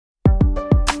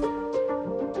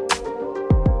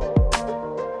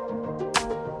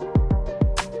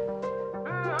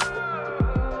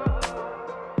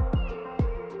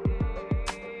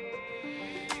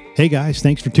Hey guys,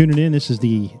 thanks for tuning in. This is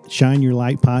the Shine Your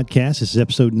Light podcast. This is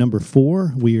episode number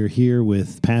 4. We are here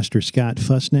with Pastor Scott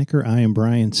Fussnecker. I am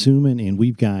Brian Suman, and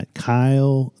we've got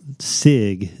Kyle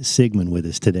Sigmund with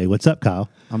us today. What's up, Kyle?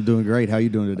 I'm doing great. How are you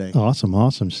doing today?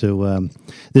 Awesome. So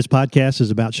this podcast is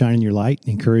about shining your light,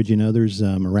 encouraging others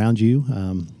around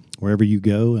you, wherever you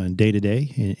go day to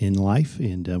day in life.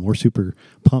 And we're super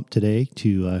pumped today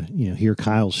to hear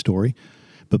Kyle's story.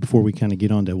 But before we kind of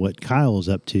get on to what Kyle's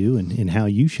up to and how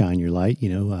you shine your light,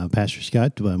 Pastor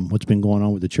Scott, what's been going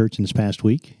on with the church in this past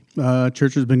week?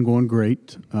 Church has been going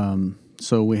great.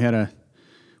 So we had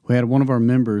one of our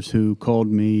members who called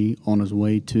me on his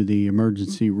way to the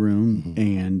emergency room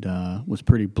and was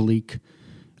pretty bleak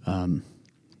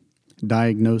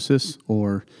diagnosis,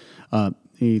 or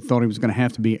he thought he was going to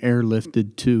have to be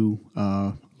airlifted to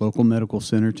local medical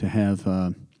center to have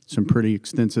some pretty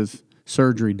extensive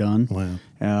surgery done.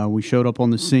 Wow. We showed up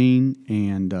on the scene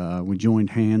and we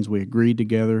joined hands. We agreed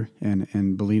together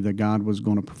and believed that God was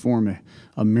going to perform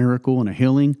a miracle and a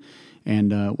healing.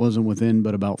 And it wasn't within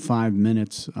but about 5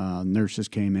 minutes, nurses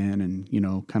came in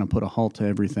and, kind of put a halt to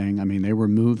everything. I mean, they were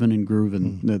moving and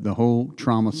grooving. The whole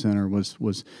trauma center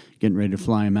was getting ready to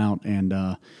fly him out,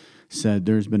 and said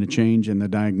there's been a change in the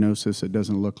diagnosis. It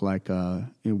doesn't look like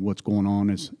what's going on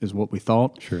is what we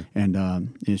thought. Sure.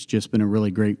 And it's just been a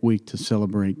really great week to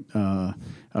celebrate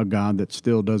a God that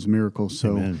still does miracles.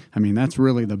 So, Amen. I mean, that's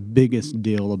really the biggest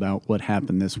deal about what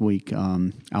happened this week,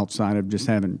 outside of just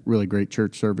having really great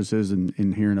church services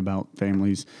and hearing about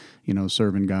families,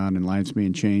 serving God and lives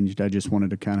being changed. I just wanted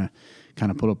to kind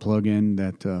of put a plug in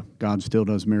that God still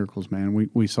does miracles, man.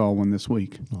 We saw one this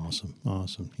week.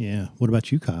 Awesome. Yeah. What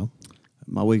about you, Kyle?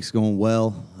 My week's going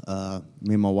well.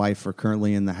 Me and my wife are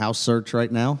currently in the house search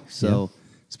right now, so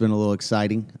It's been a little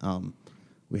exciting.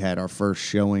 We had our first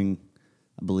showing,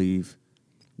 I believe,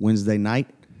 Wednesday night.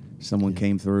 Someone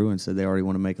came through and said they already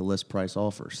want to make a list price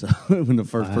offer. So when the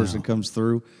first person comes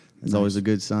through, it's always a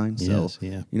good sign. Yes,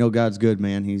 So, God's good,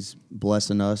 man. He's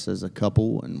blessing us as a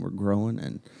couple, and we're growing.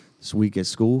 And this week at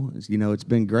school, it's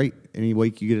been great. Any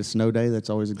week you get a snow day, that's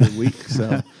always a good week.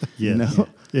 So, Yeah.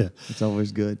 it's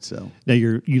always good. So Now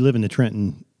you live in the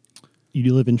Trenton.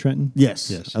 You live in Trenton?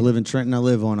 Yes. I live in Trenton. I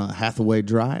live on Hathaway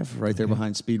Drive, right there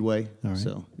behind Speedway. All right.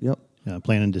 So, yep.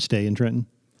 Planning to stay in Trenton?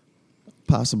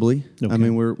 Possibly. Okay. I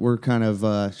mean, we're kind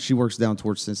of, she works down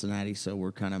towards Cincinnati, so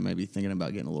we're kind of maybe thinking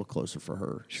about getting a little closer for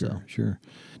her. Sure.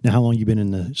 Now, how long you been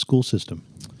in the school system?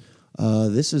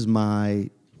 This is my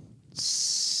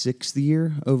 6th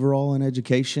year overall in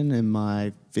education and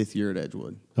my 5th year at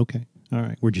Edgewood. Okay. All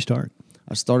right. Where'd you start?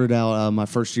 I started out my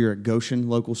first year at Goshen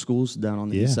Local Schools down on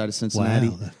the east side of Cincinnati.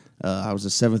 Wow. I was a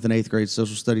 7th and 8th grade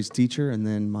social studies teacher, and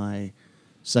then my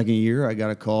 2nd year, I got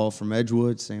a call from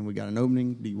Edgewood saying, we got an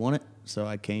opening. Do you want it? So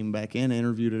I came back in,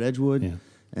 interviewed at Edgewood,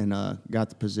 and got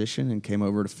the position and came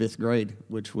over to 5th grade,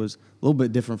 which was a little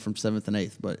bit different from 7th and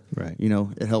 8th. But, Right.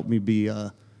 It helped me be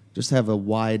just have a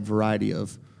wide variety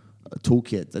of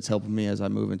toolkit that's helping me as I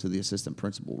move into the assistant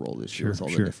principal role this year with all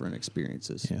the different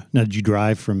experiences. Yeah. Now, did you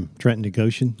drive from Trenton to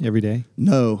Goshen every day?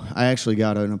 No, I actually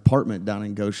got an apartment down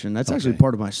in Goshen. That's actually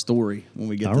part of my story when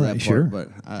we get to that part. Sure. But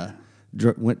I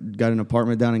got an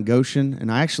apartment down in Goshen, and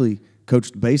I actually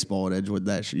coached baseball at Edgewood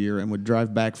that year and would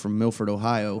drive back from Milford,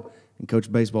 Ohio, and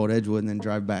coach baseball at Edgewood and then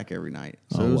drive back every night.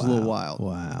 So it was a little wild.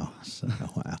 Wow.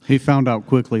 He found out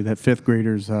quickly that 5th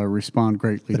graders respond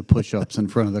greatly to push-ups in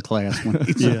front of the class.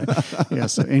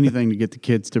 So anything to get the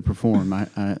kids to perform.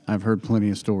 I've heard plenty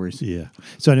of stories. Yeah.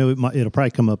 So I know it'll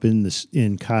probably come up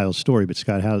in Kyle's story, but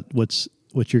Scott, what's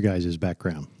your guys'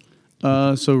 background?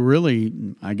 So really,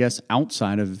 I guess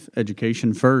outside of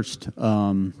education first,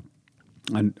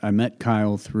 I met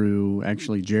Kyle through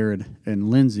actually Jared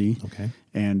and Lindsay. Okay.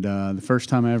 And the first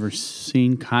time I ever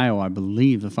seen Kyle, I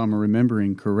believe, if I'm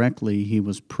remembering correctly, he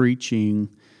was preaching.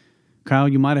 Kyle,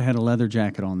 you might have had a leather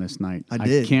jacket on this night. I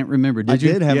did. I can't remember. Did you?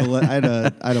 I did have I had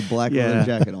a black leather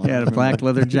jacket on. He had a black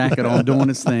leather jacket on doing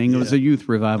his thing. It was a youth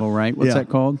revival, right? What's that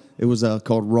called? It was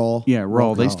called Raw. Yeah,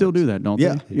 Raw. They still do that, don't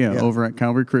Yeah. they? Yeah, over at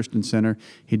Calvary Christian Center.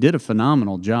 He did a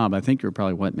phenomenal job. I think you were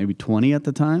probably, maybe 20 at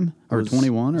the time? Or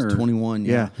 21? Or 21,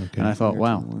 yeah. Okay. And I thought,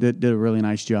 wow, did a really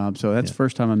nice job. So that's the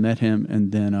first time I met him,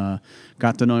 and then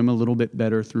got to know him a little bit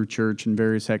better through church and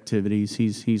various activities.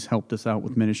 He's helped us out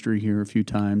with ministry here a few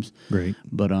times. Great.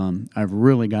 But I've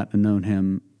really gotten to know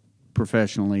him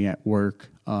professionally at work.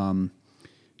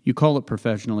 You call it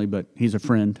professionally, but he's a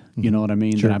friend. You know what I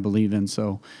mean? Sure. That I believe in.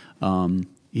 So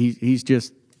he's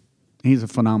a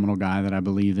phenomenal guy that I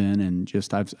believe in, and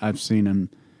just I've seen him.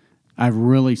 I've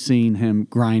really seen him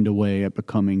grind away at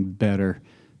becoming better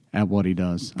at what he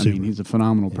does. I mean, he's a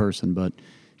phenomenal person, but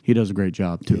he does a great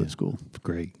job too at school.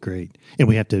 Great. And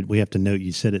we have to note,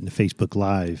 you said it in the Facebook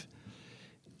Live.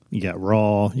 You got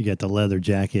Raw, you got the leather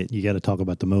jacket, you got to talk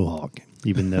about the mohawk,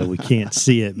 even though we can't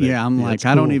see it. But yeah, I'm like,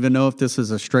 I don't even know if this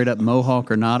is a straight up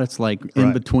mohawk or not. It's like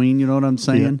in between, you know what I'm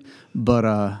saying? Yeah. But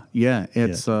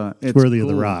it's worthy cool. of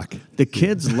the rock. The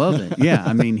kids love it. Yeah,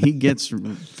 I mean, he gets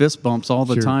fist bumps all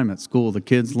the time at school. The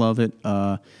kids love it.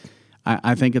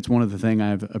 I think it's one of the things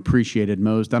I've appreciated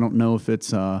most. I don't know if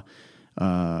it's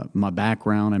my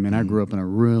background. I mean, I grew up in a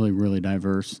really, really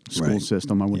diverse school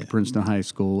system. I went to Princeton High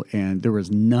School, and there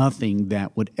was nothing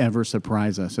that would ever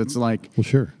surprise us. It's like,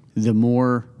 the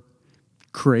more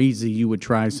crazy you would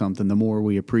try something, the more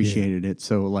we appreciated it.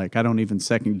 So, like, I don't even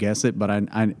second guess it, but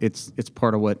it's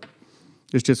part of what.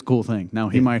 It's just a cool thing. Now,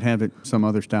 he might have it some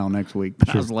other style next week.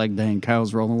 But I was like, dang,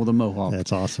 Kyle's rolling with a mohawk.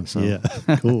 That's awesome. So. Yeah,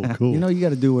 cool. You know, you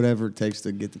got to do whatever it takes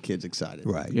to get the kids excited.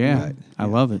 Right. Yeah, right. I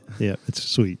love it. Yeah, it's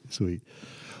sweet.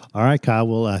 All right, Kyle.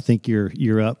 Well, I think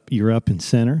you're up in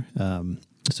center.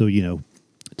 So,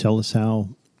 tell us how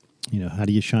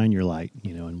do you shine your light?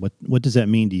 And what does that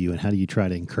mean to you? And how do you try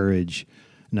to encourage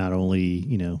not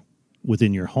only,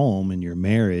 within your home and your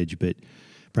marriage, but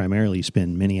primarily you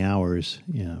spend many hours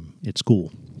at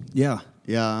school. Yeah.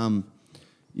 When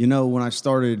I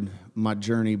started my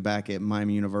journey back at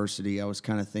Miami University, I was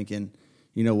kind of thinking,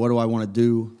 what do I want to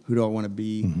do? Who do I want to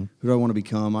be? Mm-hmm. Who do I want to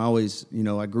become? I always,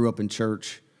 I grew up in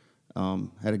church,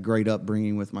 had a great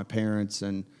upbringing with my parents,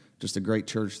 and just a great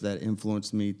church that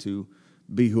influenced me to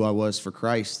be who I was for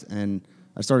Christ. And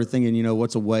I started thinking,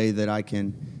 what's a way that I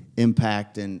can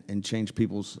impact and change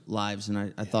people's lives?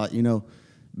 And I thought,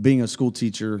 being a school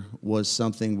teacher was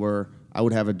something where I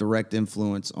would have a direct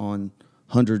influence on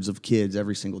hundreds of kids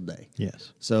every single day.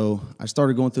 Yes. So I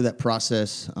started going through that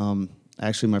process.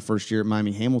 Actually, my first year at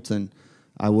Miami Hamilton,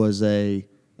 I was a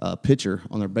pitcher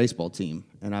on their baseball team,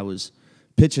 and I was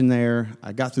pitching there.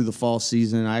 I got through the fall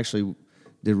season. I actually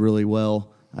did really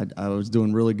well. I was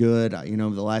doing really good.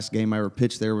 The last game I ever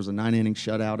pitched there was a 9-inning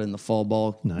shutout in the fall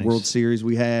ball World Series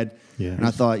we had. Yeah. And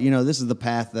I thought, this is the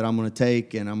path that I'm going to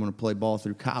take, and I'm going to play ball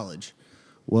through college.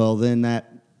 Well, then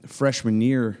that freshman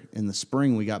year in the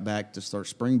spring, we got back to start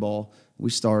spring ball.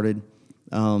 We started.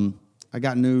 I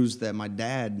got news that my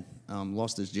dad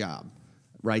lost his job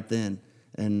right then.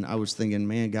 And I was thinking,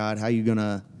 man, God, how are you going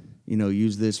to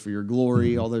use this for your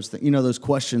glory, all those things, those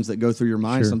questions that go through your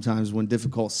mind sometimes when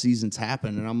difficult seasons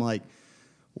happen. And I'm like,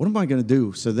 what am I going to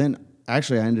do? So then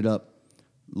actually I ended up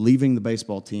leaving the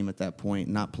baseball team at that point,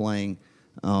 not playing,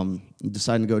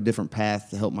 deciding to go a different path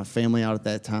to help my family out at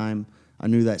that time. I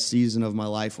knew that season of my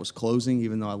life was closing,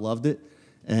 even though I loved it.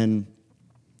 And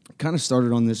kind of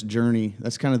started on this journey.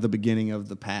 That's kind of the beginning of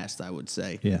the past, I would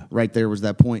say. Yeah. Right there was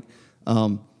that point.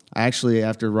 I actually,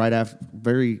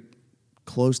 very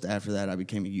close to after that, I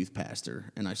became a youth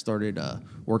pastor, and I started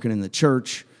working in the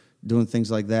church, doing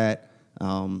things like that.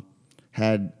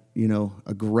 Had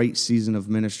a great season of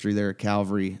ministry there at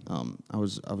Calvary. I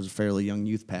was a fairly young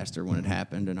youth pastor when it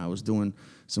happened, and I was doing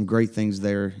some great things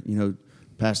there.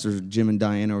 Pastors Jim and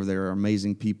Diane over there are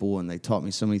amazing people, and they taught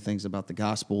me so many things about the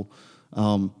gospel.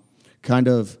 Kind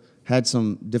of had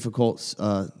some difficult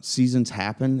seasons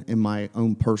happen in my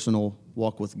own personal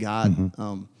walk with God.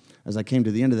 Mm-hmm. As I came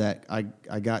to the end of that,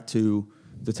 I got to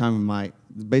the time of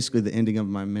basically the ending of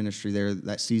my ministry there.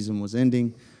 That season was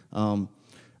ending.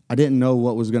 I didn't know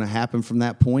what was going to happen from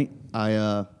that point.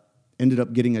 I ended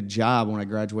up getting a job when I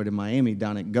graduated Miami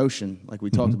down at Goshen, like we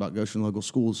talked about, Goshen Local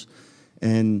Schools.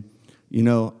 And,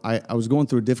 I was going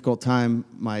through a difficult time.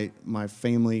 My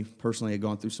family personally had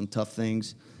gone through some tough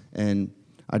things, and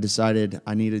I decided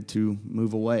I needed to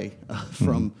move away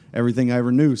from everything I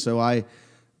ever knew. So I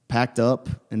packed up,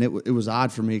 and it was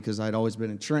odd for me because I'd always been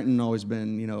in Trenton, always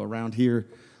been, around here.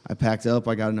 I packed up,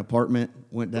 I got an apartment,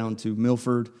 went down to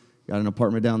Milford, got an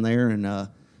apartment down there, and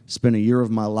spent a year of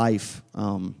my life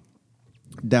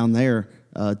down there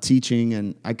teaching.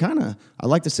 And I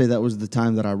like to say that was the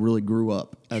time that I really grew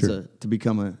up to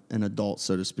become an adult,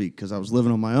 so to speak, because I was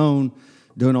living on my own,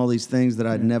 doing all these things that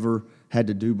I'd never had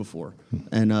to do before.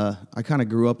 And I kind of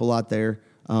grew up a lot there,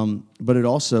 but it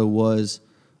also was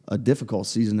a difficult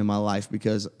season in my life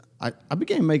because I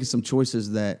began making some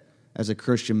choices that, as a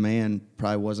Christian man,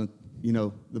 probably wasn't,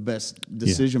 the best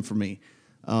decision for me.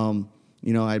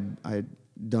 I'd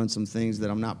done some things that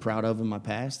I'm not proud of in my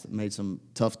past, made some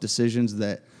tough decisions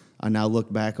that I now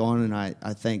look back on, and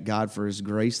I thank God for His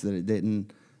grace that it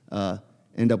didn't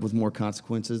end up with more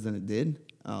consequences than it did.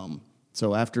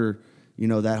 So after,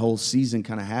 that whole season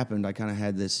kind of happened, I kind of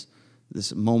had this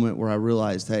moment where I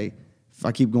realized, hey, if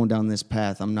I keep going down this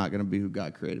path, I'm not going to be who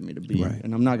God created me to be,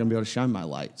 and I'm not going to be able to shine my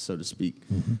light, so to speak.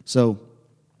 Mm-hmm. So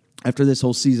after this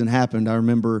whole season happened, I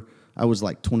remember I was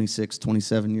like 26,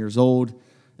 27 years old.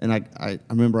 And I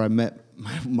remember I met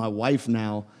my wife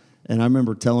now. And I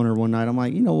remember telling her one night, I'm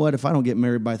like, you know what? If I don't get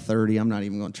married by 30, I'm not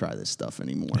even going to try this stuff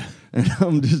anymore. And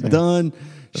I'm just done.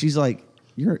 She's like,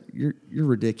 you're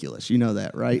ridiculous. You know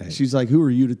that, right? She's like, who are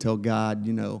you to tell God,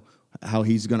 how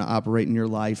he's going to operate in your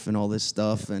life and all this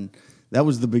stuff? And that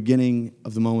was the beginning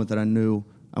of the moment that I knew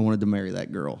I wanted to marry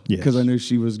that girl. Because I knew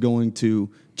she was going to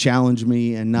challenge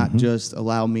me and not just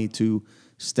allow me to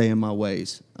stay in my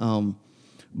ways.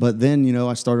 But then,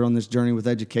 I started on this journey with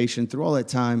education. Through all that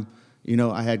time,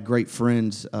 I had great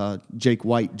friends. Jake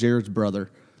White, Jared's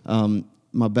brother,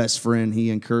 my best friend, he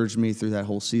encouraged me through that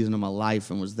whole season of my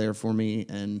life and was there for me.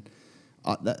 And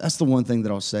that's the one thing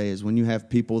that I'll say is when you have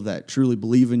people that truly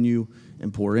believe in you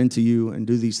and pour into you and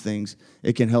do these things,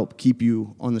 it can help keep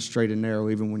you on the straight and narrow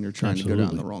even when you're trying to go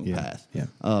down the wrong path.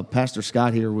 Yeah. Pastor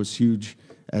Scott here was huge.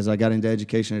 As I got into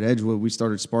education at Edgewood, we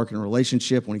started sparking a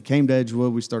relationship. When he came to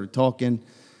Edgewood, we started talking.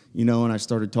 And I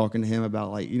started talking to him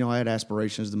about I had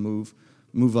aspirations to move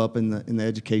up in the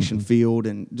education field,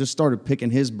 and just started picking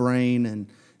his brain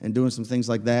and doing some things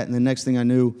like that. And the next thing I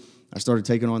knew, I started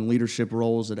taking on leadership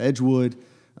roles at Edgewood.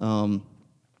 And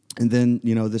then,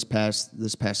 this past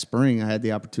spring, I had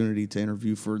the opportunity to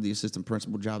interview for the assistant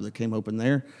principal job that came open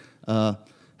there.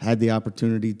 Had the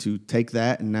opportunity to take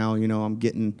that, and now, I'm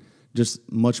getting just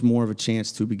much more of a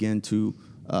chance to begin to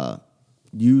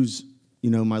use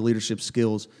my leadership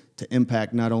skills to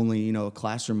impact not only, a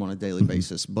classroom on a daily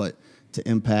basis, but to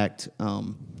impact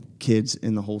kids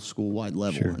in the whole school-wide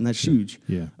level. And that's huge.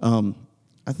 Yeah.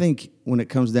 I think when it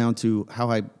comes down to how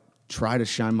I try to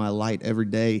shine my light every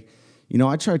day,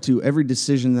 I try to, every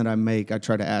decision that I make, I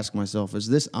try to ask myself, is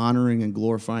this honoring and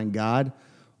glorifying God,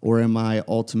 or am I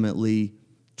ultimately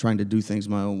trying to do things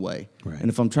my own way? Right. And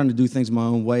if I'm trying to do things my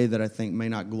own way that I think may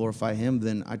not glorify him,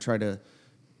 then I try to,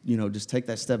 just take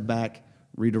that step back,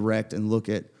 redirect, and look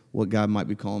at what God might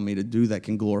be calling me to do that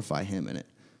can glorify him in it.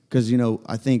 Because,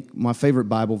 I think my favorite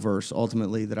Bible verse,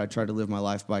 ultimately, that I try to live my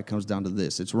life by comes down to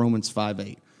this. It's Romans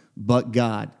 5:8. But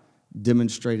God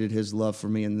demonstrated his love for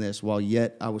me in this: while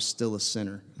yet I was still a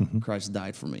sinner, Christ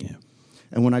died for me. Yeah.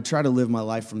 And when I try to live my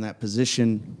life from that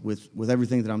position with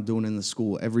everything that I'm doing in the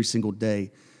school every single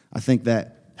day, I think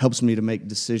that helps me to make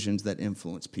decisions that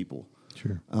influence people.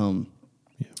 Sure.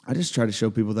 I just try to show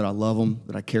people that I love them,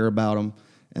 that I care about them,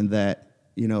 and that,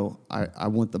 I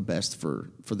want the best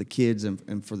for the kids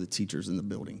and for the teachers in the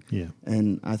building. Yeah.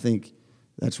 And I think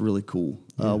that's really cool.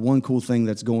 One cool thing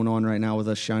that's going on right now with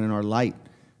us shining our light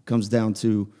comes down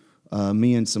to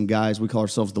me and some guys. We call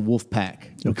ourselves the Wolf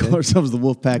Pack. We call ourselves the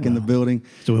Wolf Pack in the building.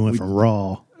 So we went from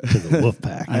Raw to the Wolf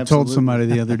Pack. I told somebody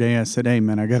the other day, I said, hey,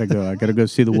 man, I got to go. I got to go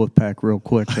see the Wolf Pack real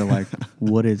quick. They're like,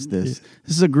 what is this?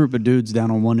 This is a group of dudes down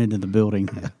on one end of the building.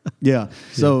 Yeah.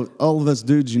 So all of us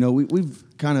dudes, we've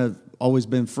kind of always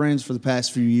been friends for the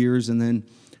past few years. And then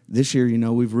this year,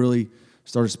 we've really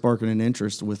started sparking an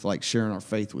interest with sharing our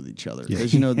faith with each other.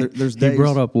 Because, there's days. He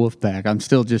brought up Wolfpack. I'm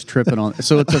still just tripping on it.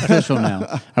 So it's official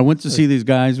now. I went to see these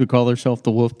guys. We call ourselves the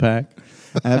Wolfpack.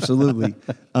 Absolutely.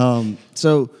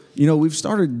 So, we've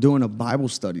started doing a Bible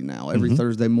study now every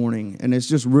Thursday morning. And it's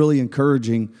just really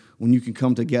encouraging when you can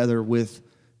come together with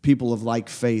people of like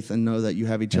faith and know that you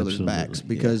have each other's backs.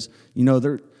 Because,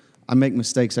 I make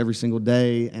mistakes every single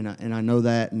day, and I know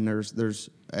that. And there's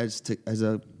as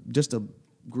a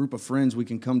group of friends, we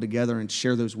can come together and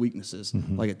share those weaknesses,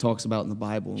 like it talks about in the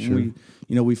Bible. Sure.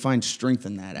 And we find strength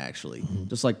in that, actually.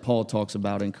 Just like Paul talks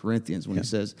about in Corinthians when he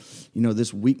says,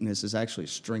 this weakness is actually a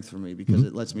strength for me because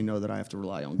it lets me know that I have to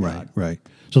rely on God. Right.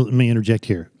 So let me interject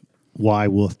here. Why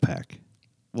Wolfpack?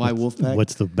 Why Wolfpack?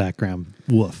 What's the background?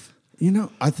 Wolf.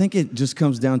 I think it just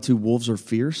comes down to wolves are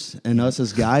fierce, and us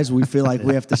as guys, we feel like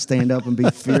we have to stand up and be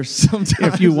fierce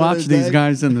sometimes. If you watch these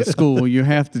guys in the school, you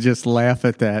have to just laugh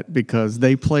at that because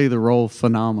they play the role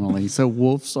phenomenally. So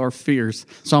wolves are fierce.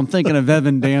 So I'm thinking of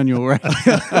Evan Daniel, right?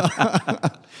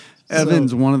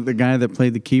 Evan's one of the guy that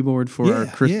played the keyboard for our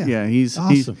Christian. Yeah, he's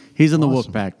awesome. He's in the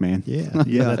Wolfpack, man.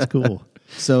 Yeah, that's cool.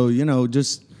 So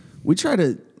we try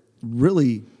to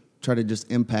really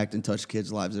just impact and touch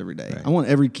kids' lives every day. Right. I want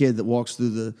every kid that walks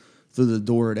through the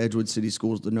door at Edgewood City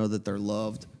Schools to know that they're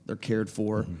loved, they're cared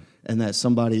for, and that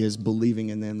somebody is believing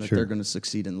in them that they're going to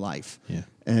succeed in life. Yeah.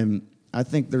 And I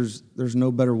think there's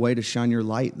no better way to shine your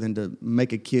light than to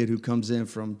make a kid who comes in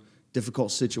from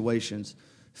difficult situations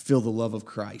feel the love of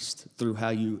Christ through how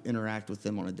you interact with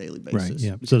them on a daily basis. Right.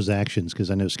 Yeah. So those actions,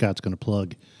 because I know Scott's going to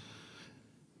plug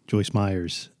Joyce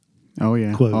Meyer's. Oh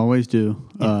yeah, quote. Always do.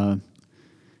 Yeah.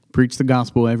 Preach the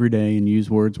gospel every day and use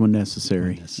words when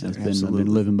necessary. I've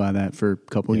been living by that for a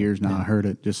couple years now. Yeah. I heard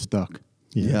it, just stuck.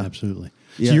 Yeah, Yeah. absolutely.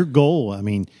 Yeah. So your goal, I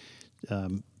mean,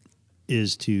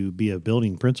 is to be a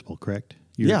building principal, correct?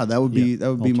 Yeah, that would be my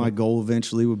ultimately. goal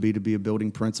eventually, would be to be a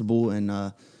building principal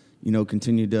and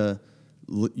continue to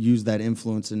use that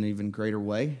influence in an even greater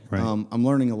way. Right. I'm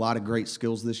learning a lot of great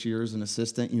skills this year as an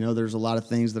assistant. There's a lot of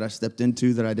things that I stepped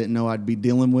into that I didn't know I'd be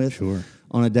dealing with Sure.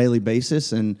 on a daily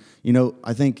basis. And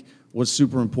I think what's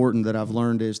super important that I've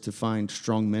learned is to find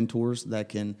strong mentors that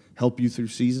can help you through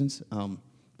seasons.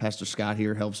 Pastor Scott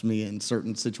here helps me in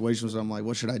certain situations. I'm like,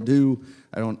 what should I do?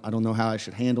 I don't know how I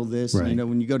should handle this. Right. And,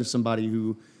 when you go to somebody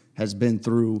who has been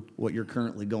through what you're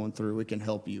currently going through, it can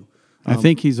help you. I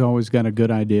think he's always got a good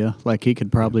idea. Like he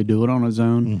could probably do it on his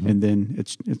own, and then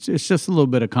it's just a little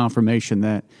bit of confirmation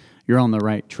that you're on the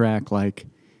right track. Like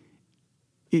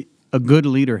a good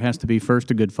leader has to be first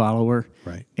a good follower,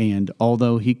 Right. And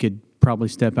although he could probably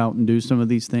step out and do some of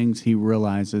these things, he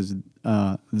realizes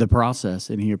the process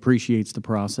and he appreciates the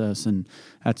process, and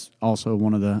that's also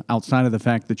one of the outside of the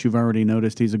fact that you've already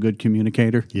noticed he's a good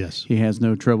communicator. Yes. He has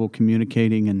no trouble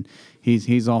communicating, and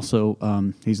he's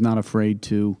also he's not afraid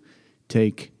to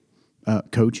take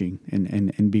coaching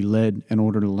and be led in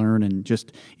order to learn, and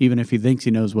just even if he thinks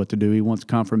he knows what to do, he wants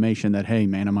confirmation that, hey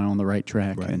man, am I on the right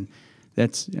track? Right. And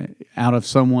that's out of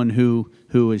someone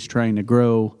who is trying to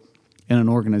grow in an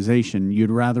organization.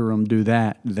 You'd rather them do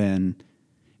that than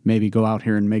maybe go out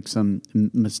here and make some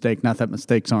mistake. Not that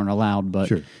mistakes aren't allowed, but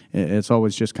Sure. it's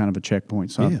always just kind of a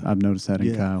checkpoint. So Yeah. I've noticed that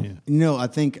in Kyle. Yeah. I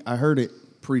think I heard it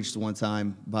preached one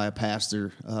time by a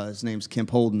pastor. His name's Kemp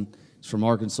Holden. He's from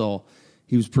Arkansas.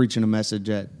 He was preaching a message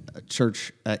at a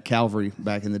church at Calvary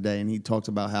back in the day, and he talked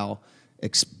about how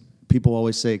people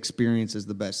always say experience is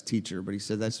the best teacher, but he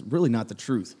said that's really not the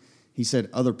truth. He said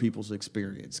other people's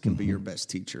experience can be your best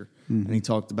teacher. And he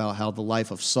talked about how the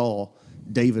life of Saul,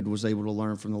 David was able to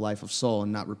learn from the life of Saul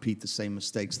and not repeat the same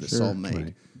mistakes that Saul made.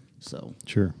 Right. So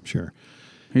Sure.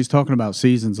 He's talking about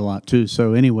seasons a lot too.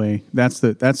 So anyway,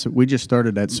 we just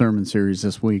started that sermon series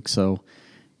this week. So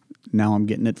now I'm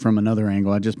getting it from another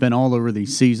angle. I've just been all over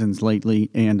these seasons lately,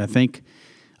 and I think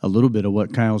a little bit of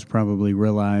what Kyle's probably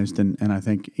realized, and I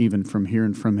think even from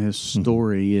hearing from his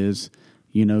story is,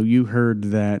 you heard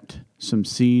that some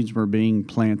seeds were being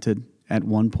planted at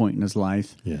one point in his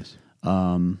life. Yes.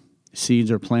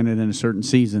 Seeds are planted in a certain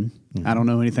season. I don't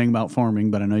know anything about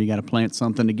farming, but I know you got to plant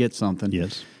something to get something.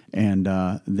 Yes. And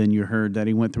then you heard that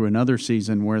he went through another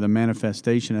season where the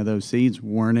manifestation of those seeds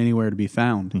weren't anywhere to be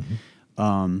found.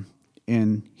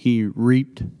 And he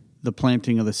reaped the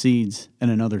planting of the seeds in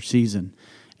another season.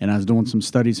 And I was doing some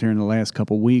studies here in the last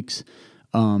couple weeks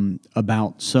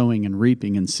about sowing and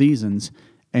reaping in seasons.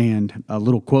 And a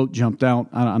little quote jumped out.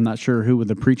 I'm not sure who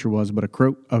the preacher was, but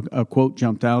a quote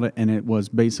jumped out, and it was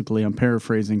basically, I'm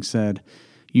paraphrasing, said,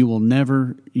 "You will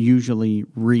never usually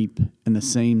reap in the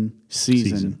same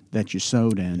season that you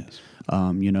sowed in." Yes.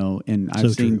 And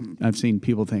So I've seen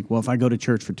people think, well, if I go to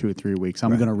church for 2 or 3 weeks,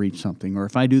 I'm going to reach something, or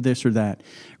if I do this or that,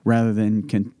 rather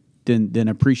than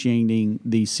appreciating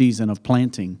the season of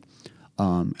planting.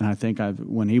 And I think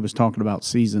when he was talking about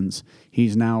seasons,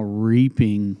 he's now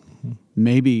reaping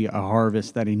maybe a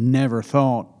harvest that he never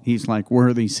thought. He's like, where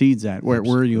are these seeds at? Where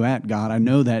are you at, God? I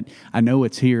know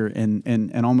it's here,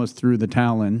 and almost threw the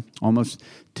towel in, almost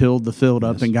tilled the field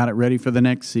up and got it ready for the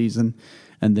next season.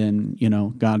 And then,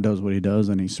 God does what he does,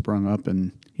 and he's sprung up,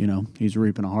 and, he's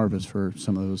reaping a harvest for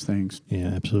some of those things. Yeah,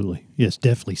 absolutely. Yes,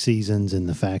 definitely seasons, and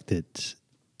the fact that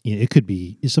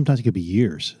sometimes it could be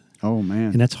years. Oh,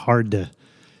 man. And that's hard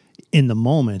in the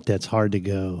moment, that's hard to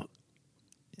go,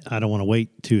 I don't want to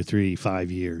wait 2 or 3,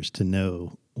 5 years to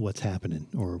know what's happening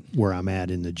or where I'm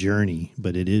at in the journey.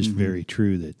 But it is very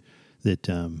true that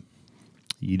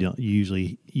you don't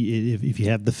usually, if you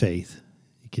have the faith,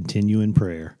 you continue in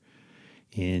prayer,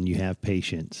 and you have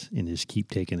patience, and just keep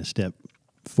taking a step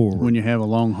forward. When you have a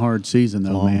long, hard season,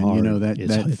 though, man, hard.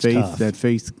 That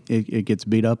faith, it gets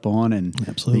beat up on, and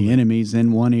Absolutely. the enemy's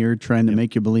in one ear trying to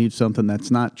make you believe something that's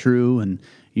not true, and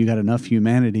you got enough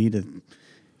humanity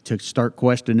to start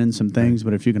questioning some things.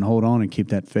 But if you can hold on and keep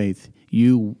that faith,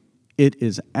 it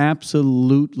is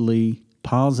absolutely,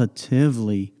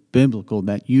 positively biblical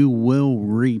that you will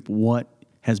reap what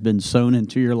has been sown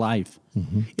into your life.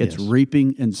 It's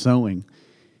reaping and sowing.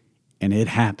 And it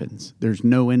happens. There's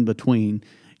no in between.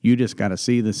 You just got to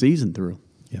see the season through.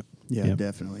 Yep. Yeah, Yep.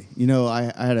 definitely.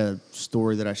 I had a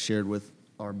story that I shared with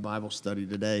our Bible study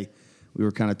today. We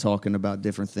were kind of talking about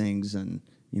different things and,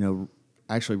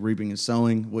 actually reaping and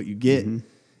sowing what you get.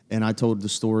 And I told the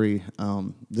story.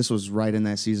 This was right in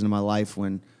that season of my life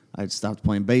when I had stopped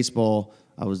playing baseball.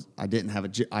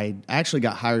 I actually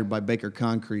got hired by Baker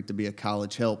Concrete to be a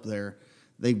college help there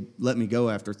they let me go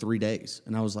after 3 days.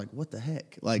 And I was like, what the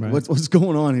heck? Like, Right. what's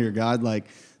going on here, God? Like,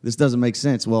 this doesn't make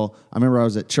sense. Well, I remember I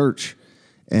was at church,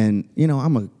 and,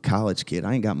 I'm a college kid.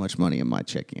 I ain't got much money in my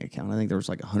checking account. I think there was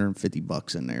like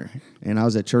 $150 in there. And I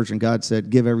was at church, and God said,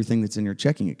 give everything that's in your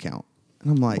checking account.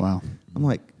 And I'm like, Wow.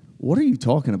 what are you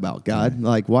talking about, God?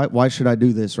 Like, why should I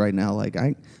do this right now? Like,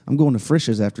 I'm going to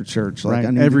Frisch's after church. Like, Right.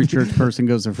 I need Every to- church person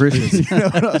goes to Frisch's. you know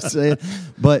what I'm saying?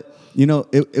 But,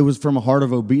 it was from a heart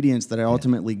of obedience that I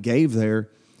ultimately gave there.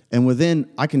 And within,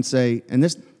 I can say, and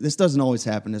this doesn't always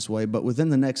happen this way, but within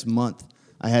the next month,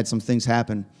 I had some things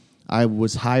happen. I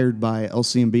was hired by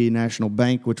LCMB National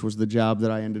Bank, which was the job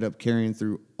that I ended up carrying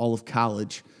through all of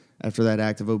college after that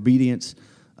act of obedience.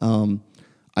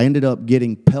 I ended up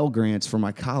getting Pell Grants for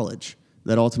my college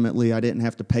that ultimately I didn't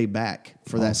have to pay back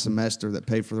for that semester, that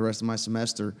paid for the rest of my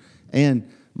semester. And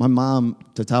my mom,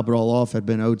 to top it all off, had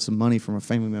been owed some money from a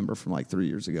family member from like 3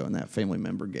 years ago, and that family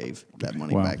member gave that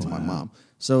money Wow. back to my mom.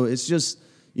 So it's just,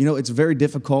 it's very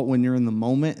difficult when you're in the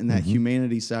moment, and that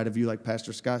humanity side of you, like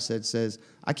Pastor Scott says,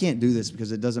 I can't do this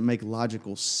because it doesn't make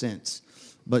logical sense.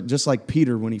 But just like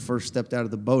Peter, when he first stepped out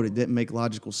of the boat, it didn't make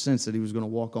logical sense that he was going to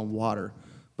walk on water.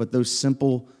 But those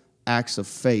simple acts of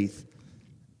faith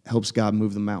helps God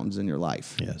move the mountains in your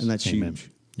life. Yes. And that's Amen.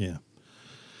 huge. Yeah.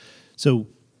 So,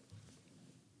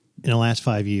 in the last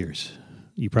 5 years,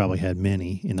 you probably had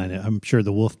many, and I'm sure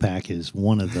the Wolfpack is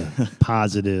one of the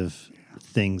positive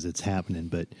things that's happening.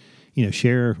 But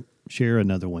share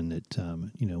another one that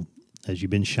as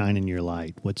you've been shining your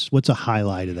light. What's a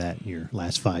highlight of that in your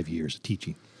last 5 years of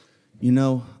teaching?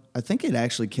 I think it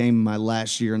actually came my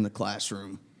last year in the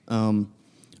classroom.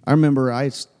 I remember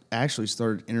I actually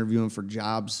started interviewing for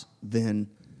jobs then,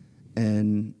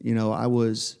 and I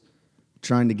was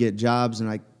trying to get jobs, and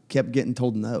I kept getting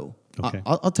told no. Okay.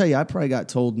 I'll tell you, I probably got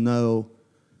told no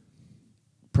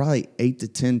probably 8 to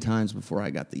 10 times before I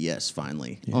got the yes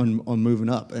finally on moving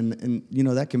up, and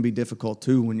that can be difficult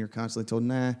too when you're constantly told,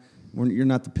 nah, you're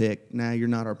not the pick, nah, you're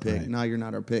not our pick, Right. nah, you're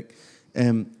not our pick,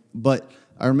 but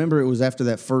I remember it was after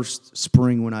that first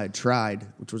spring when I had tried,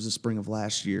 which was the spring of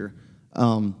last year.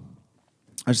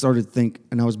 I started to think,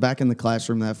 and I was back in the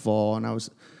classroom that fall, and I was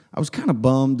kind of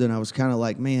bummed, and I was kind of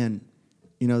like, man,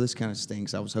 this kind of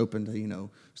stinks. I was hoping to,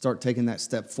 start taking that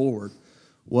step forward.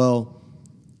 Well,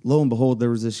 lo and behold,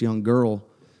 there was this young girl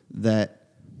that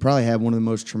probably had one of the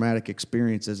most traumatic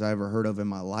experiences I ever heard of in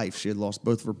my life. She had lost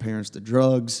both of her parents to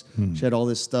drugs. She had all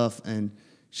this stuff, and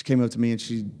she came up to me, and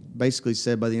she basically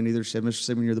said by the end of the year, she said, Mr.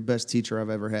 Sigmund, you're the best teacher I've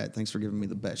ever had. Thanks for giving me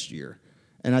the best year.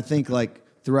 And I think,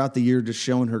 throughout the year, just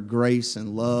showing her grace and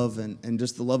love and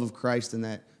just the love of Christ and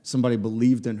that somebody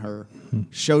believed in her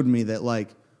showed me that,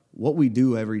 what we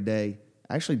do every day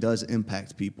actually does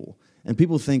impact people. And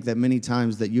people think that many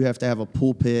times that you have to have a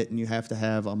pulpit and you have to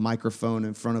have a microphone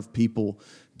in front of people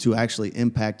to actually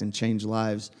impact and change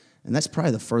lives. And that's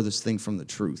probably the furthest thing from the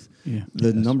truth. Yeah.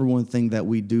 The number one thing that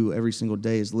we do every single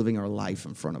day is living our life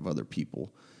in front of other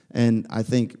people. And I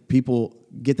think people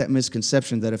get that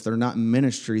misconception that if they're not in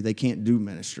ministry, they can't do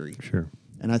ministry. Sure.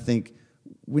 And I think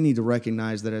we need to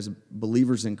recognize that as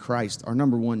believers in Christ, our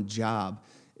number one job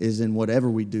is in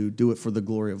whatever we do it for the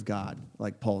glory of God,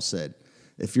 like Paul said.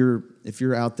 If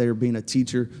you're out there being a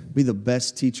teacher, be the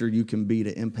best teacher you can be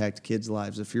to impact kids'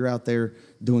 lives. If you're out there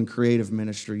doing creative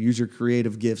ministry, use your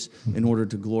creative gifts in order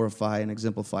to glorify and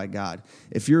exemplify God.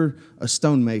 If you're a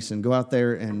stonemason, go out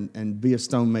there and be a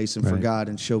stonemason for Right. God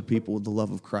and show people the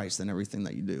love of Christ in everything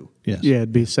that you do. Yes. Yeah,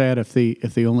 it'd be sad if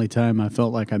the only time I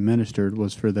felt like I ministered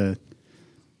was for the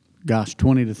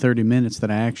 20 to 30 minutes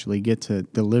that I actually get to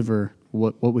deliver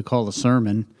what we call a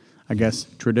sermon. I guess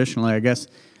traditionally,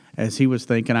 as he was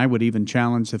thinking, I would even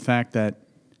challenge the fact that,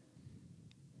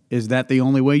 is that the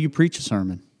only way you preach a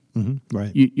sermon? Mm-hmm.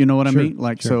 Right. You know what Sure, I mean?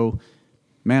 sure. So,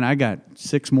 man, I got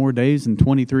 6 more days and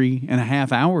 23 and a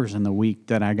half hours in the week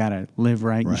that I got to live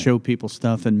right and Right. show people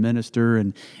stuff and minister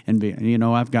and be,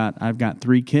 I've got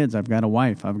 3 kids. I've got a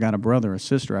wife. I've got a brother, a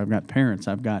sister. I've got parents.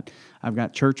 I've got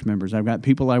church members. I've got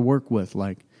people I work with.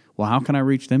 How can I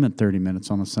reach them in 30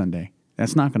 minutes on a Sunday?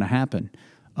 That's not going to happen.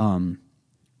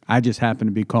 I just happen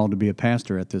to be called to be a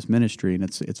pastor at this ministry, and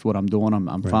it's what I'm doing. I'm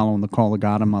Right. following the call of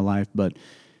God in my life. But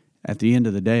at the end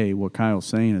of the day, what Kyle's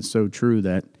saying is so true,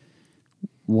 that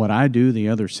what I do the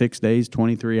other 6 days,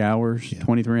 23 hours,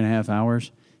 23 and a half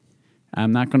hours,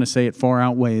 I'm not going to say it far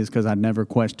outweighs, because I'd never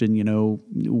question,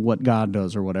 what God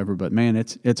does or whatever. But, man,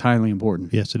 it's highly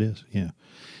important. Yes, it is. Yeah.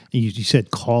 And you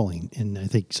said calling, and I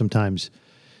think sometimes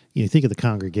you think of the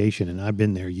congregation, and I've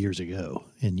been there years ago,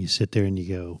 and you sit there and you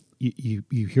go,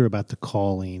 you hear about the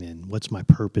calling and what's my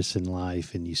purpose in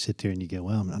life, and you sit there and you go,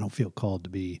 well, I don't feel called to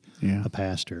be Yeah. a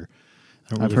pastor.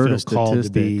 I don't I've really heard feel a called to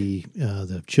be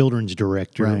the children's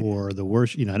director Right. or the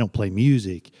worship. I don't play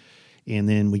music, and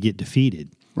then we get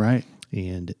defeated. Right.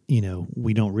 And,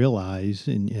 we don't realize,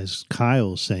 and as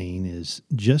Kyle's saying, is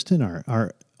just in we're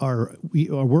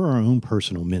our own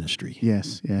personal ministry.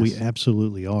 Yes. Yes. We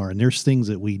absolutely are. And there's things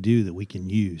that we do that we can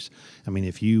use. I mean,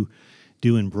 if you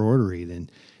do embroidery, then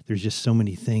there's just so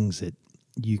many things that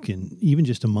you can, even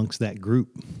just amongst that group,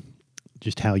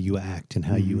 just how you act and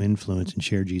how you influence and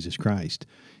share Jesus Christ.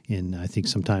 And I think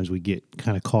sometimes we get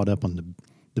kind of caught up on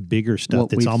the bigger stuff What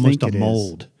that's we almost think a it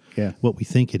mold. is. Yeah. What we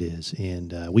think it is,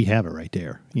 and we have it right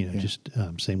there. Just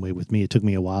same way with me. It took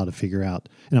me a while to figure out,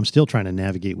 and I'm still trying to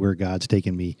navigate where God's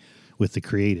taken me with the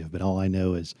creative. But all I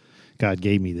know is God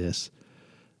gave me this.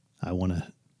 I want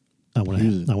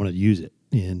to use it,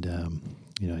 and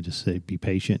I just say be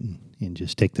patient and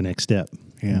just take the next step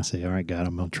and say, all right, God,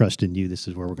 I'm going to trust in you. This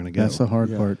is where we're going to go. That's the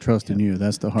hard part. Trusting you.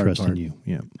 That's the hard trust part. in you.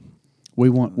 Yeah. We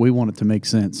want it to make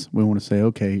sense. We want to say,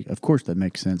 okay, of course that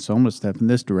makes sense. So I'm going to step in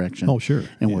this direction. Oh, sure.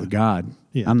 And Yeah. with God,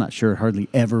 Yeah. I'm not sure it hardly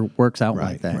ever works out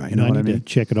like that. Right. You know what I I need mean? to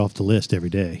check it off the list every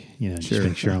day. Just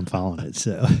make sure I'm following it.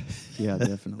 So, Yeah,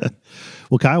 definitely.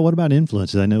 well, Kyle, what about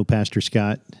influences? I know Pastor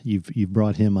Scott. You've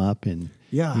brought him up, and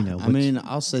Yeah, what's- I mean,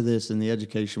 I'll say this in the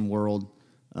education world,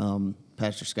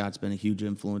 Pastor Scott's been a huge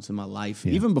influence in my life.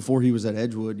 Yeah. Even before he was at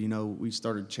Edgewood, we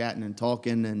started chatting and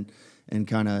talking, and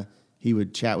kind of he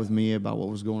would chat with me about what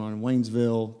was going on in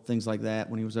Waynesville, things like that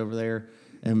when he was over there.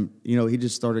 And, he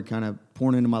just started kind of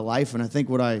pouring into my life. And I think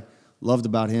what I loved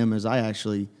about him is I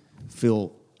actually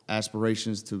feel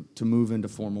aspirations to move into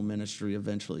formal ministry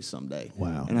eventually someday.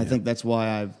 Wow, And I yeah. think that's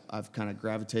why I've kind of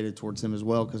gravitated towards him as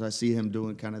well, because I see him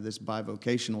doing kind of this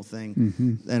bivocational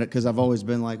thing. And because I've always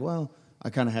been like, well,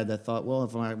 I kind of had that thought, well,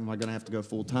 am I going to have to go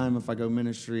full time if I go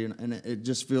ministry? And it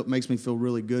just makes me feel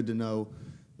really good to know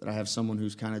that I have someone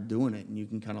who's kind of doing it and you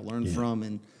can kind of learn from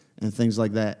and things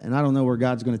like that. And I don't know where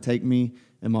God's going to take me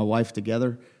and my wife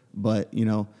together, but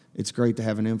it's great to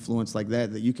have an influence like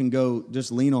that you can go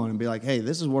just lean on and be like, hey,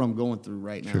 this is what I'm going through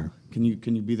right now. Sure. Can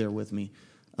you be there with me?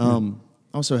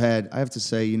 Also I have to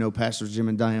say, Pastors Jim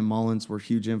and Diane Mullins were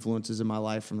huge influences in my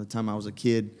life from the time I was a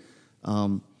kid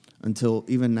until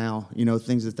even now,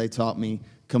 things that they taught me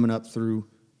coming up through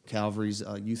Calvary's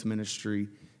youth ministry,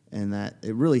 and that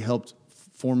it really helped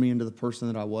form me into the person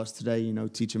that I was today,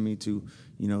 teaching me to,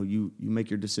 you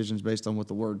make your decisions based on what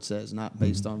the word says, not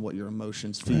based on what your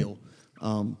emotions feel.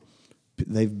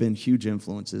 They've been huge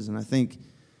influences. And I think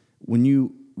when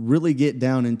you really get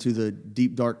down into the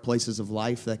deep, dark places of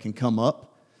life that can come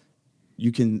up,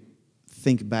 you can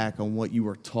think back on what you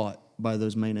were taught by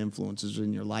those main influences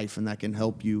in your life, and that can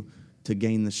help you to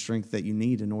gain the strength that you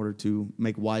need in order to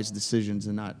make wise decisions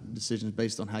and not decisions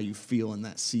based on how you feel in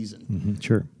that season. Mm-hmm.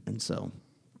 Sure. And so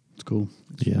It's cool.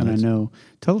 Yeah, And I that's- know,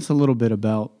 tell us a little bit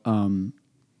about,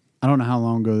 I don't know how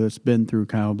long ago that's been through,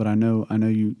 Kyle, but I know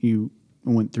you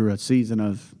went through a season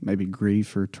of maybe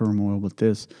grief or turmoil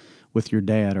with your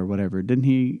dad or whatever. Didn't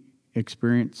he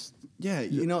experience? yeah,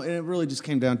 and it really just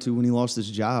came down to when he lost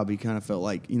his job, he kind of felt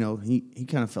like, he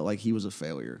kind of felt like he was a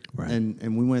failure. Right.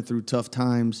 And we went through tough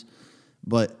times,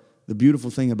 but the beautiful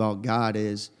thing about God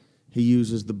is he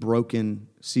uses the broken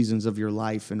seasons of your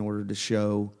life in order to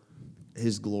show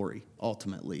his glory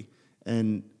ultimately.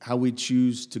 And how we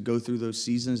choose to go through those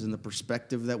seasons and the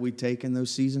perspective that we take in those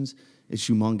seasons is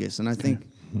humongous. And I think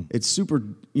it's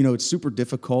super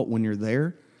difficult when you're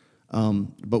there.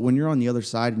 But when you're on the other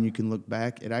side and you can look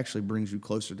back, it actually brings you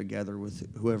closer together with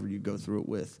whoever you go through it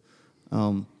with.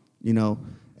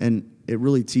 And it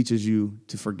really teaches you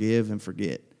to forgive and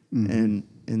forget and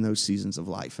in those seasons of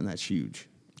life. And that's huge.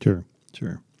 Sure.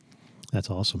 That's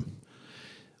awesome.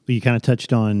 Well, you kind of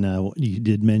touched on, you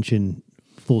did mention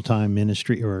full-time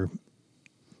ministry or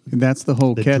That's the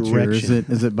whole The catch here. direction.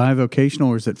 Is it bivocational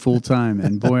or is it full time?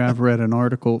 And boy, I've read an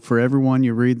article for everyone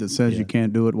you read that says you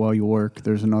can't do it while you work.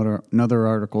 There's another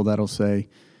article that'll say,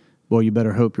 well, you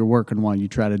better hope you're working while you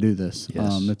try to do this.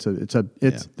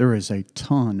 Yes. There is a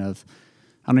ton of,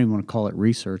 I don't even want to call it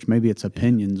research. Maybe it's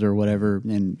opinions or whatever,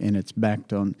 and it's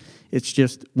backed on. It's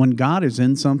just when God is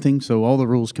in something, so all the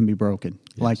rules can be broken.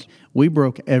 Yes. Like we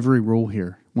broke every rule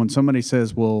here. When somebody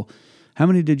says, well, how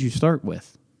many did you start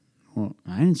with? Well,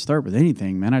 I didn't start with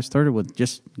anything, man. I started with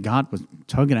just God was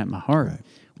tugging at my heart. Right.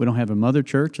 We don't have a mother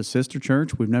church, a sister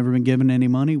church. We've never been given any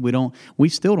money. We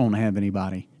still don't have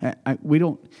anybody.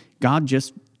 God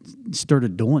just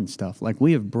started doing stuff. Like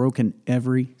we have broken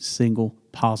every single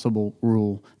possible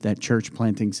rule that church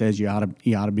planting says you ought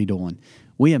to be doing.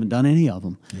 We haven't done any of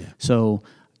them. Yeah. So,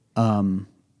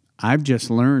 I've just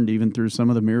learned, even through some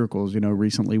of the miracles,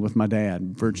 recently with my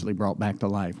dad, virtually brought back to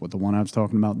life. With the one I was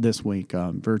talking about this week,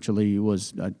 virtually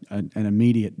was an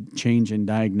immediate change in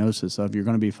diagnosis of you're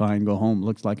going to be fine, go home,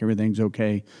 looks like everything's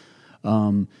okay.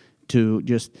 To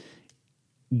just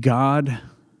God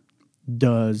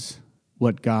does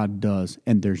what God does,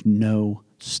 and there's no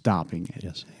stopping it.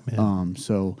 Yes, amen.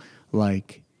 So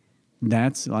like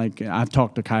that's like I've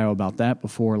talked to Kyle about that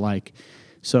before. Like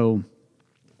so.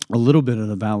 A little bit of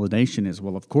the validation is,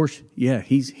 well, of course, yeah,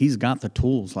 he's got the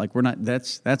tools. Like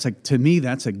to me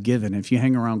that's a given. If you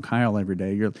hang around Kyle every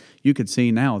day, you could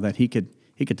see now that he could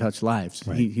touch lives.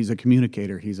 Right. He's a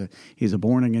communicator. He's a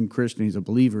born again Christian. He's a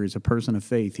believer. He's a person of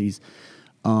faith.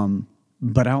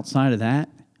 But outside of that,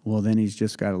 well, then he's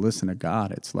just got to listen to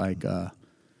God. It's like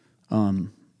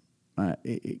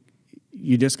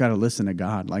you just got to listen to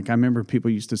God. Like I remember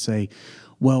people used to say,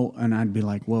 well, and I'd be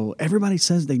like, well, everybody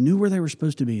says they knew where they were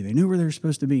supposed to be. They knew where they were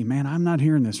supposed to be. Man, I'm not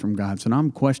hearing this from God. So now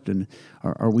I'm questioning,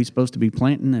 are we supposed to be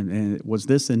planting? And was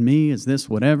this in me? Is this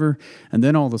whatever? And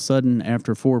then all of a sudden,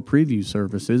 after 4 preview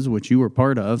services, which you were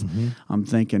part of, I'm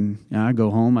thinking, I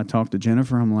go home, I talk to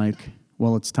Jennifer, I'm like,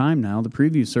 well, it's time now. The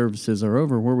preview services are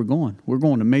over. Where are we going? We're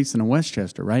going to Mason and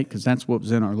Westchester, right? Because that's what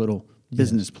was in our little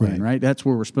business plan, right? That's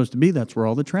where we're supposed to be. That's where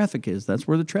all the traffic is. That's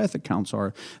where the traffic counts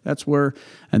are. That's where,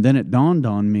 and then it dawned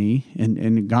on me,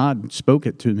 and God spoke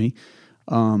it to me.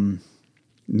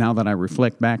 Now that I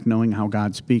reflect back, knowing how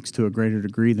God speaks to a greater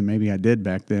degree than maybe I did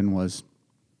back then, was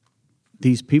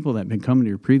these people that have been coming to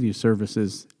your previous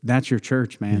services, that's your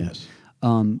church, man. Yes.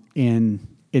 And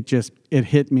it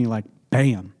hit me like,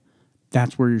 bam,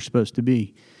 that's where you're supposed to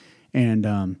be.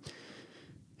 And,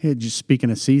 just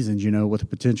speaking of seasons, with the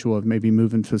potential of maybe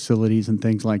moving facilities and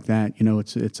things like that,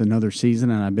 it's another season,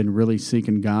 and I've been really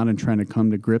seeking God and trying to come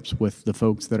to grips with the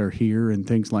folks that are here and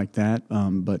things like that.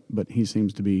 But he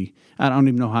seems to be, I don't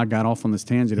even know how I got off on this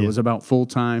tangent. It was about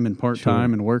full-time and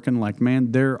part-time and working. Like,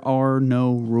 man, there are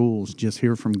no rules. Just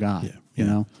hear from God, you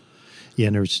know? Yeah,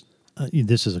 and there's,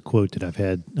 this is a quote that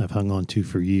I've hung on to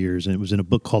for years, and it was in a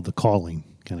book called The Calling,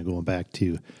 kind of going back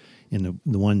to, and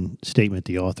the one statement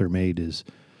the author made is,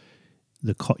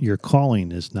 your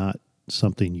calling is not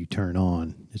something you turn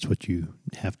on; it's what you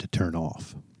have to turn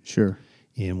off. Sure.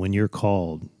 And when you're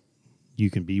called, you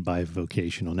can be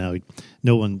bivocational. Now,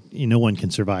 no one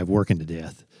can survive working to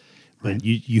death, but right.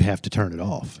 you have to turn it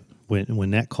off.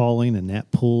 When that calling and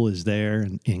that pull is there,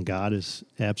 and God is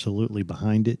absolutely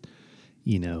behind it,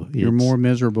 you're more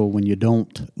miserable when you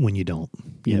don't. When you don't,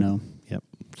 Yep.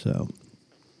 So.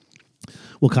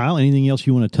 Well, Kyle, anything else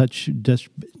you want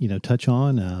to touch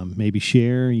on? Maybe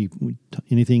share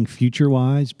anything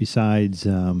future-wise besides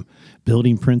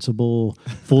building principal,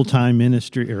 full-time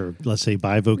ministry, or let's say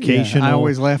bivocational. Yeah, I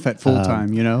always laugh at full-time.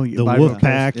 The wolf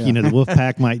pack. The wolf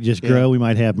pack might just grow. We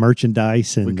might have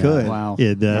merchandise and we could. Wow.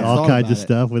 And, all kinds of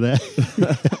stuff with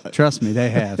that. Trust me, they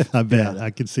have. I bet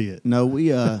I can see it. No, we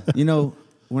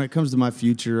when it comes to my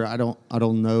future, I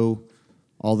don't know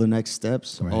all the next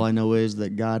steps. Right. All I know is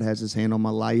that God has his hand on my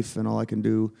life, and all I can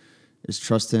do is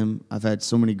trust him. I've had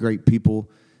so many great people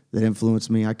that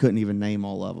influenced me. I couldn't even name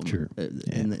all of them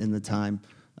in the time.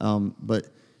 But,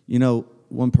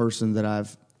 one person that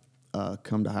I've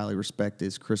come to highly respect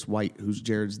is Chris White, who's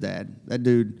Jared's dad. That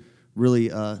dude really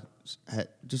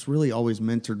really always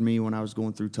mentored me when I was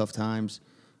going through tough times.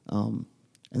 And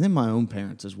then my own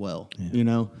parents as well.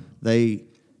 Yeah.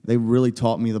 They really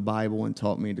taught me the Bible and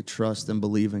taught me to trust and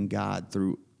believe in God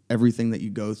through everything that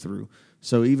you go through.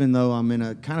 So even though I'm in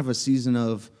a kind of a season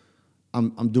of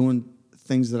I'm doing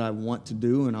things that I want to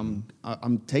do, and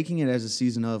I'm taking it as a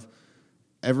season of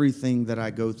everything that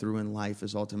I go through in life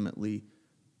is ultimately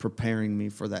preparing me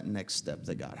for that next step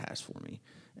that God has for me.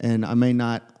 And I may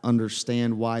not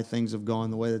understand why things have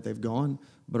gone the way that they've gone,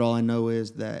 but all I know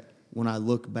is that when I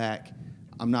look back,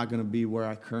 I'm not going to be where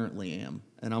I currently am.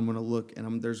 And I'm going to look,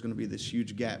 and there's going to be this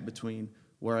huge gap between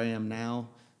where I am now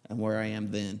and where I am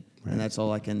then. Right. And that's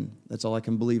all I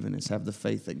can believe in, is have the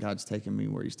faith that God's taking me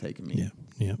where he's taking me.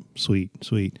 Yeah. Sweet.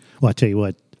 Well, I tell you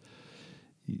what,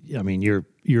 I mean,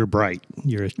 you're bright.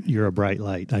 You're a bright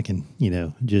light. I can,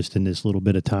 just in this little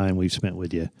bit of time we've spent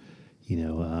with you, you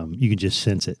can just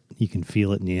sense it. You can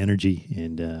feel it in the energy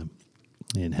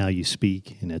and how you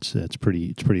speak, and it's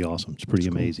pretty awesome. It's pretty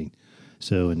amazing. Cool.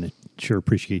 So, and I sure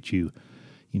appreciate you,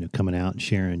 coming out and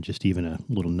sharing just even a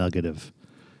little nugget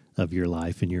of your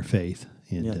life and your faith.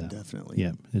 And, yeah, definitely.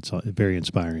 Yeah, it's very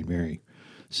inspiring. Very.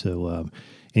 So,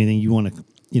 anything you want to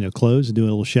close and do a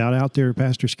little shout out there,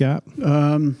 Pastor Scott?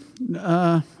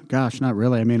 Gosh, not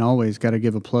really. I mean, always got to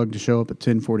give a plug to show up at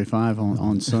 10:45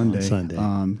 on Sunday.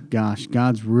 Gosh,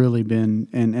 God's really been,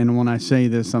 and when I say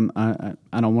this, I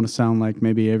don't want to sound like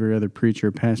maybe every other preacher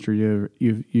or pastor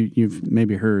you've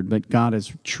maybe heard, but God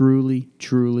is truly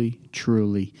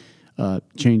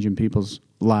changing people's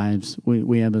lives.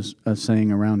 We have a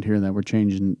saying around here that we're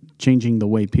changing the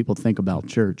way people think about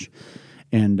church,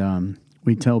 and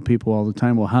we tell people all the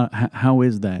time, well, how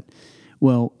is that?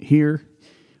 Well, here,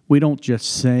 we don't just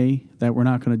say that we're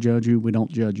not going to judge you. We don't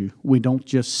judge you. We don't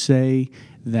just say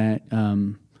that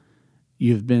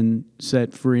you've been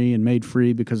set free and made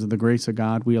free because of the grace of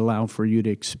God. We allow for you to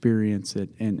experience it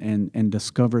and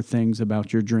discover things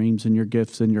about your dreams and your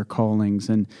gifts and your callings.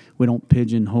 And we don't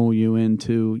pigeonhole you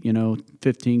into,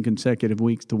 15 consecutive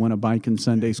weeks to win a bike in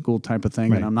Sunday school type of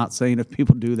thing. Right. And I'm not saying if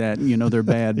people do that, they're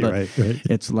bad, but Right.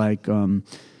 it's like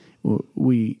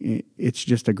it's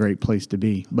just a great place to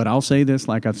be. But I'll say this,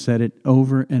 like I've said it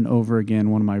over and over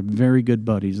again. One of my very good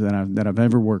buddies that I've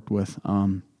ever worked with,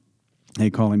 they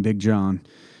call him Big John,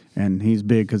 and he's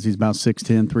big because he's about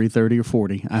 6'10", 330 or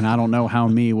 40. And I don't know how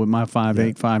me with my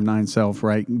 5'8", 5'9" self,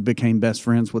 right, became best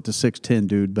friends with the 6'10"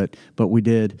 dude, but we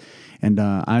did. And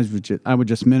I would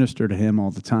just minister to him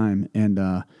all the time.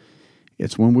 And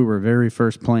it's when we were very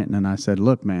first planting, and I said,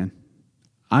 look, man,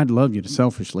 I'd love you to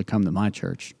selfishly come to my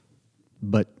church,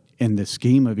 but in the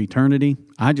scheme of eternity,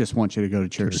 I just want you to go to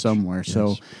church somewhere. Yes.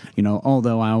 So,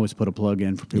 although I always put a plug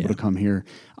in for people to come here,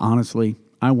 honestly,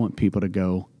 I want people to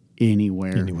go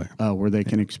anywhere. Where they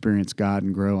can experience God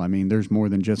and grow. I mean, there's more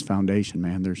than just Foundation,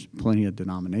 man. There's plenty of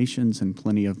denominations and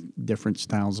plenty of different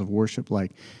styles of worship.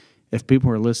 Like, if people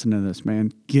are listening to this,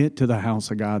 man, get to the house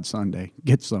of God Sunday.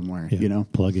 Get somewhere,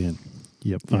 Plug in.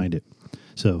 Yep, find it.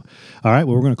 So, all right,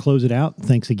 well, we're going to close it out.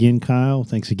 Thanks again, Kyle.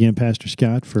 Thanks again, Pastor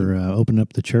Scott, for opening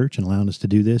up the church and allowing us to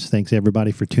do this. Thanks,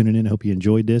 everybody, for tuning in. I hope you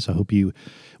enjoyed this. I hope you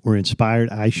were inspired.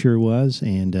 I sure was.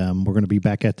 And we're going to be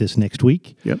back at this next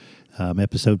week. Yep.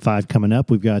 Episode 5 coming up.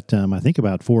 We've got, I think,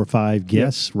 about 4 or 5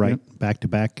 guests back to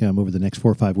back over the next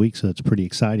 4 or 5 weeks. So it's pretty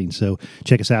exciting. So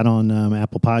check us out on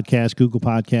Apple Podcasts, Google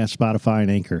Podcasts, Spotify,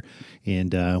 and Anchor.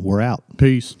 And we're out.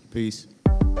 Peace. Peace.